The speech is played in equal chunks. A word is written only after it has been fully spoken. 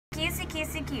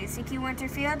CQ Winter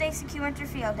Field Day, CQ Winter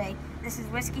Field Day. This is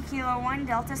Whiskey Kilo 1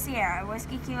 Delta Sierra.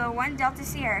 Whiskey Kilo 1 Delta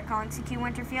Sierra calling CQ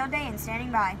Winter Field Day and standing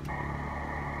by.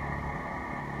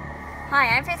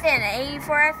 Hi, I'm Fifth In at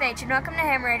AE4FH and welcome to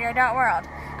HamRadio.World.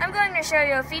 I'm going to show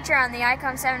you a feature on the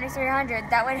Icom 7300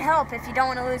 that would help if you don't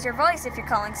want to lose your voice if you're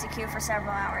calling CQ for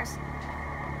several hours.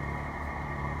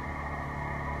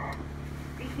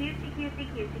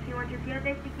 CQ Winter Field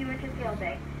Day, CQ Winter Field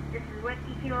Day. This is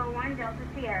Whiskey Kilo 1 Delta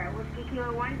Sierra. Whiskey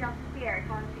Kilo 1 Delta Sierra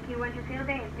calling CQ Winter Field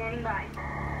Day and standing by.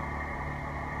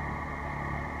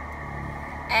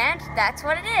 And that's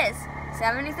what it is,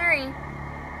 73.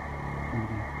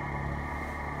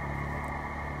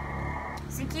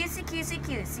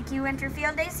 CQ Winter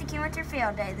Field Day, CQ Winter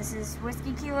Field Day. This is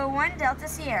Whiskey Kilo 1 Delta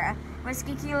Sierra.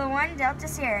 Whiskey Kilo 1 Delta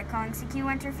Sierra calling CQ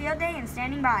Winter Field Day and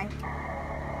standing by.